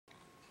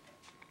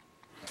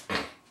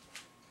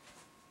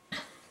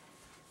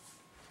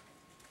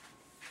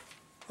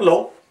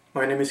Hello,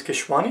 my name is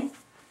Keshwani.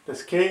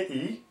 That's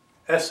Keshwani,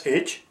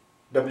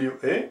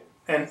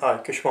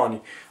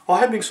 Keshwani. I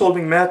have been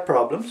solving math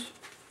problems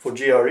for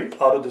GRE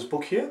out of this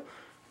book here,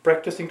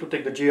 practicing to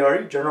take the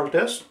GRE General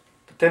Test,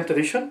 the 10th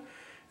edition.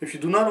 If you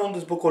do not own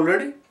this book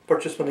already,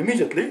 purchase one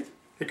immediately.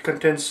 It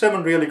contains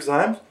 7 real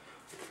exams.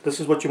 This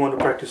is what you want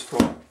to practice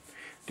from.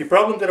 The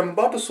problem that I'm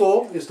about to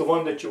solve is the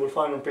one that you will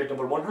find on page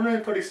number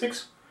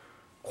 136,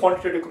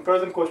 quantitative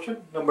comparison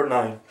question number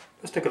 9.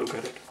 Let's take a look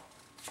at it.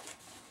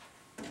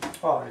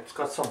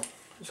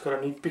 It's got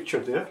a neat picture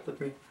there. Let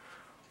me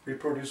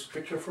reproduce the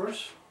picture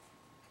first.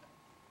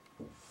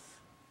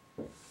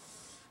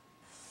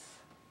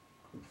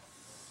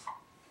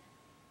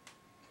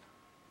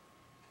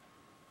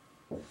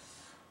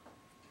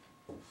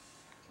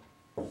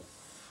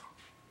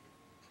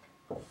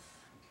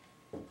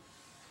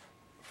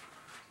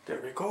 There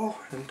we go,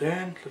 and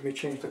then let me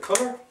change the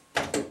color.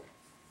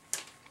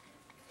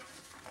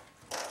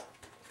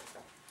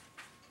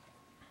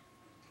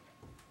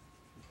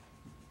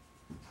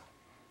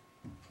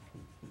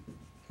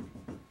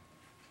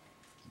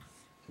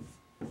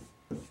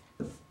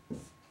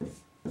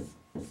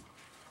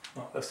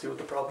 Let's see what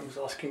the problem is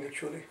asking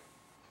actually.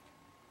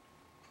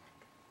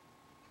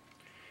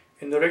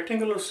 In the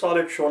rectangular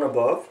solid shown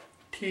above,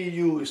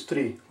 TU is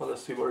 3. Well,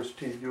 let's see where is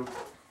TU.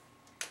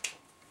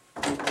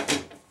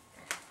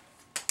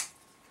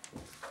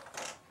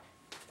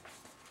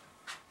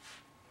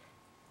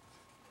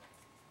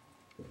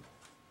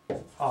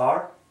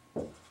 R,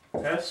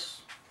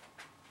 S,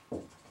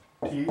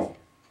 T,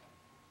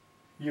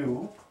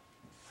 U,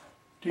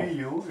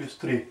 TU is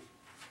 3.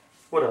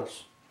 What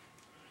else?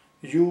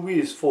 UV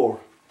is 4.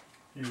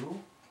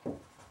 U,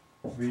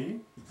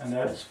 V, and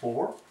that is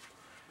 4.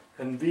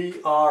 And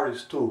VR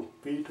is 2.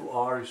 V to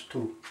R is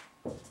 2.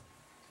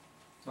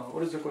 Now,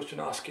 what is the question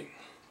asking?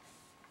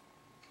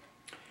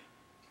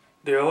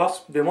 They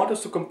want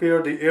us to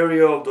compare the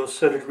area of the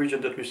shaded region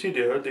that we see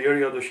there, the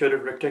area of the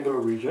shaded rectangular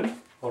region.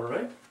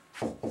 Alright?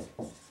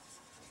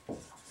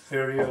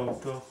 Area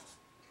of the,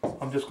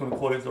 I'm just going to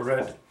call it the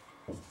red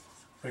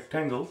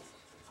rectangle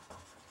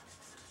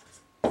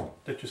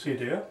that you see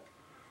there,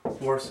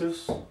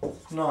 versus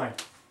 9.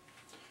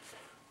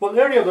 Well,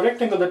 the area of the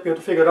rectangle that we have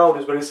to figure out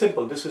is very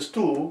simple. This is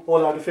 2.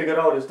 All I have to figure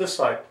out is this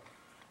side,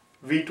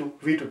 V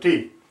to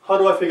T. How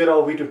do I figure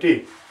out V to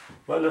T?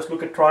 Well, let's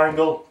look at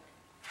triangle.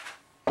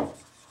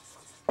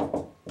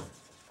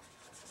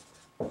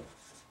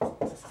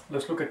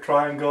 Let's look at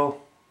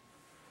triangle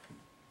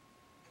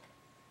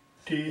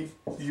T,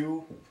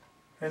 U,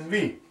 and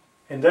V.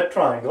 In that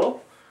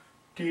triangle,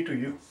 T to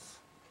U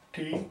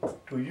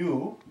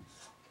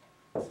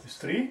is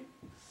 3.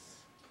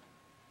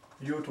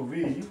 U to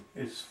V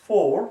is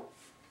 4.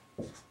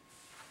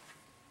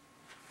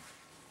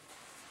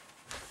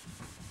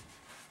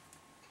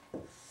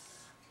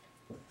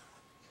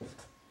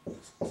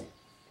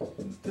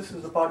 This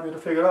is the part we have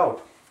to figure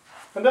out.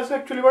 And that's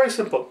actually very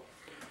simple.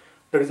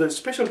 There is a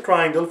special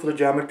triangle for the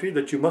geometry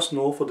that you must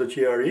know for the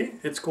GRE.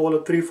 It's called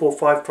a 3, 4,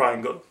 5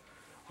 triangle.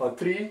 A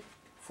 3,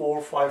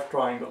 4, 5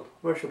 triangle.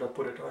 Where should I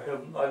put it?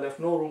 I left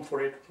no room for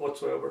it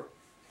whatsoever.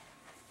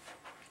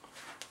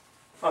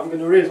 I'm going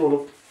to erase all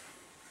of.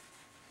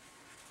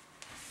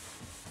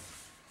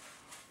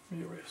 Let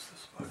me erase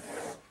this part.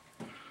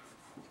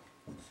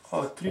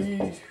 A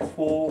 3,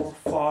 4,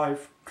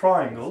 5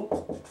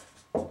 triangle.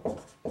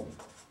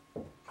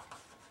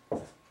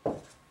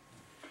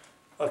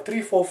 A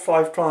 3, 4,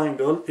 5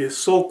 triangle is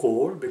so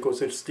called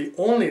because it's the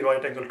only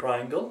right angle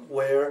triangle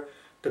where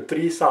the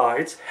 3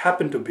 sides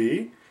happen to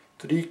be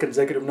 3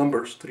 consecutive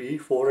numbers, 3,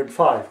 4, and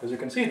 5. As you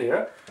can see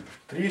there,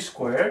 3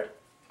 squared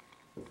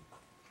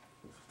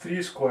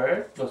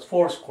plus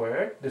 4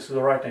 squared, this is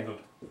a right angle.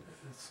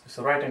 It's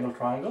a right angle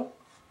triangle.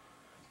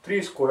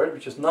 3 squared,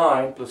 which is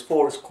 9, plus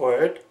 4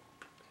 squared,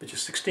 which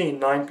is 16.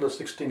 9 plus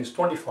 16 is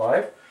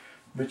 25,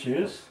 which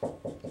is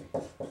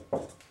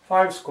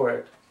 5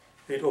 squared.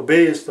 It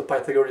obeys the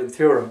Pythagorean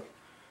theorem.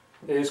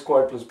 A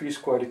squared plus b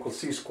squared equals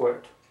c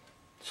squared.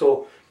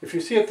 So if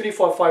you see a 3,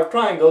 4, 5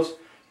 triangles,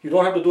 you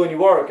don't have to do any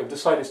work. If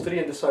this side is 3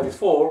 and this side is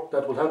 4,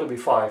 that will have to be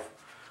 5.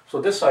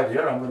 So this side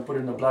here, I'm going to put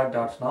in the black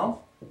dots now.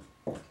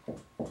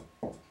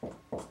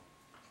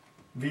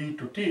 V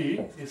to T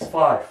is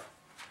 5.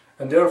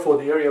 And therefore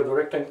the area of the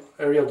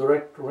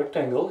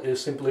rectangle is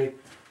simply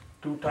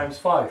 2 times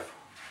 5,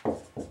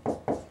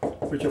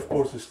 which of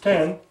course is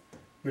 10,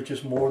 which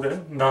is more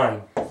than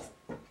 9.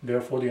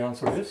 Therefore the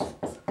answer is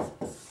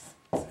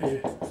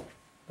A.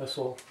 That's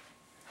all.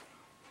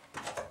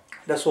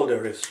 That's all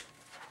there is.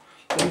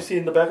 Let me see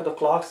in the back of the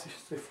class,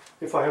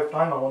 if I have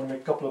time, I want to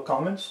make a couple of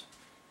comments.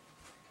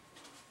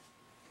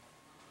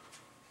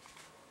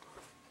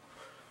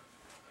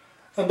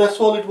 And that's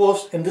all it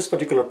was in this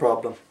particular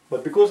problem.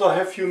 But because I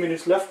have few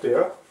minutes left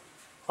there,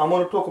 I'm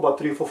going to talk about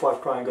 3, 4,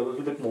 5 triangle a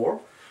little bit more.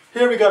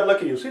 Here we got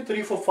lucky. You see,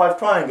 3, 4, 5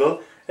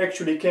 triangle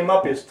actually came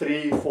up as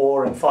 3,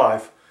 4, and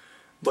 5.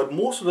 But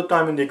most of the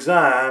time in the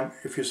exam,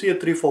 if you see a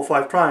 3, 4,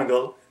 5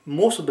 triangle,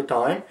 most of the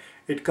time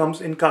it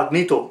comes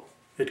incognito.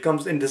 It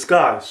comes in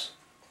disguise.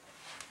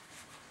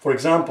 For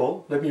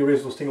example, let me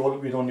erase those things,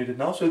 we don't need it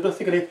now. So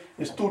basically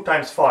it's 2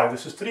 times 5.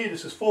 This is 3,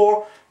 this is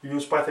 4. We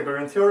use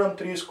Pythagorean theorem,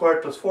 3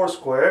 squared plus 4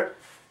 squared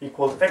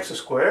equals x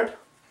squared.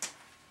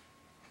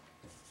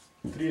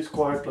 3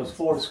 squared plus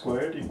 4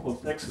 squared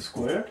equals x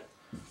squared.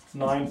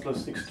 9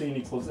 plus 16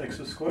 equals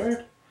x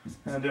squared.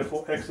 And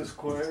therefore x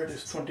squared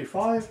is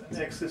 25 and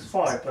x is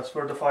 5. That's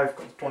where the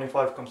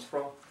 25 comes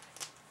from.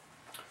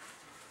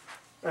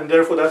 And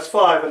therefore that's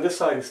 5, and this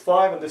side is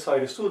 5, and this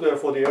side is 2.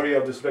 Therefore the area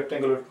of this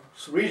rectangular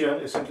region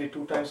is simply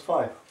 2 times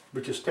 5,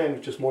 which is 10,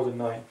 which is more than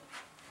 9.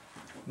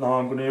 Now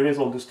I'm going to erase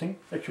all this thing.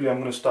 Actually,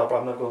 I'm going to stop.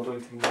 I'm not going to do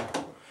anything more.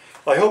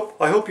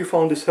 I hope you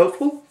found this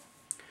helpful.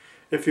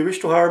 If you wish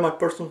to hire my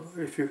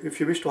if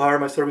you wish to hire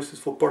my services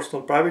for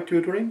personal private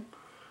tutoring,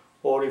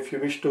 or if you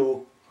wish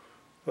to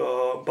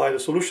buy the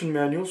solution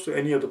manuals to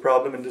any of the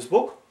problem in this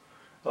book,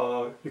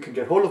 you can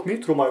get hold of me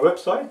through my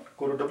website.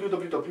 Go to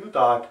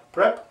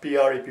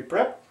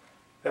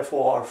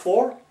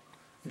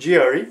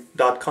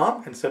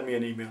www.for4gre.com and send me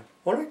an email.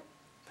 Alright?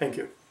 Thank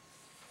you.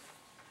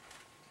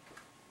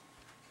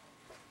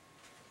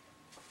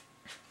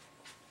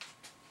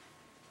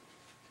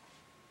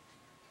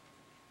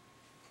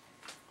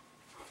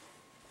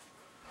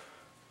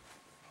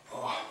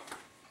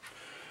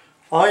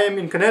 I am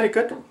in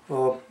Connecticut.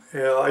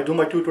 I do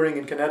my tutoring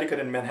in Connecticut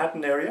and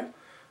Manhattan area.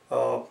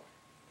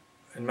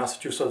 In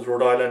Massachusetts,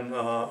 Rhode Island,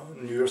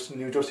 New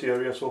Jersey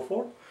area, so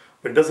forth.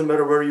 But it doesn't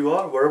matter where you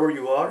are, wherever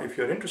you are, if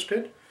you're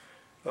interested,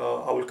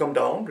 I will come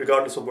down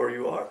regardless of where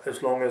you are,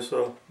 as long as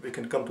we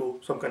can come to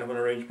some kind of an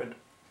arrangement.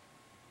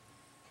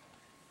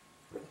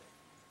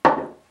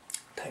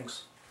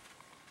 Thanks.